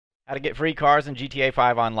How to get free cars in GTA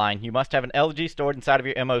 5 online. You must have an LG stored inside of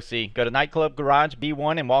your MOC. Go to Nightclub Garage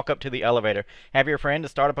B1 and walk up to the elevator. Have your friend to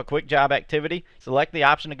start up a quick job activity. Select the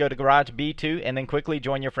option to go to Garage B2 and then quickly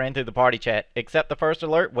join your friend through the party chat. Accept the first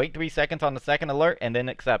alert, wait 3 seconds on the second alert, and then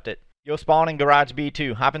accept it. You'll spawn in Garage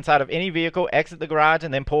B2. Hop inside of any vehicle, exit the garage,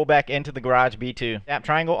 and then pull back into the Garage B2. Tap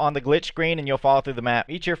triangle on the glitch screen and you'll fall through the map.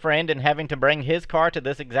 Meet your friend in having to bring his car to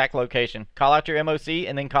this exact location. Call out your MOC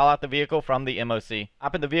and then call out the vehicle from the MOC.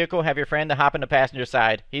 Hop in the vehicle, have your friend to hop in the passenger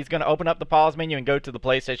side. He's going to open up the pause menu and go to the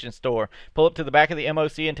PlayStation Store. Pull up to the back of the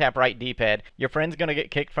MOC and tap right D-pad. Your friend's going to get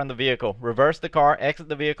kicked from the vehicle. Reverse the car, exit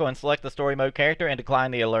the vehicle, and select the story mode character and decline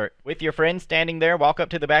the alert. With your friend standing there, walk up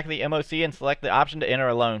to the back of the MOC and select the option to enter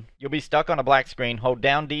alone. You'll be stuck on a black screen. Hold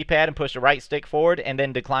down D-pad and push the right stick forward and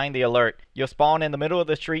then decline the alert. You'll spawn in the middle of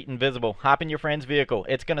the street invisible. Hop in your friend's vehicle.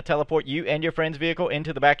 It's going to teleport you and your friend's vehicle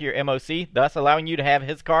into the back of your MOC, thus allowing you to have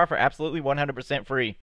his car for absolutely 100% free.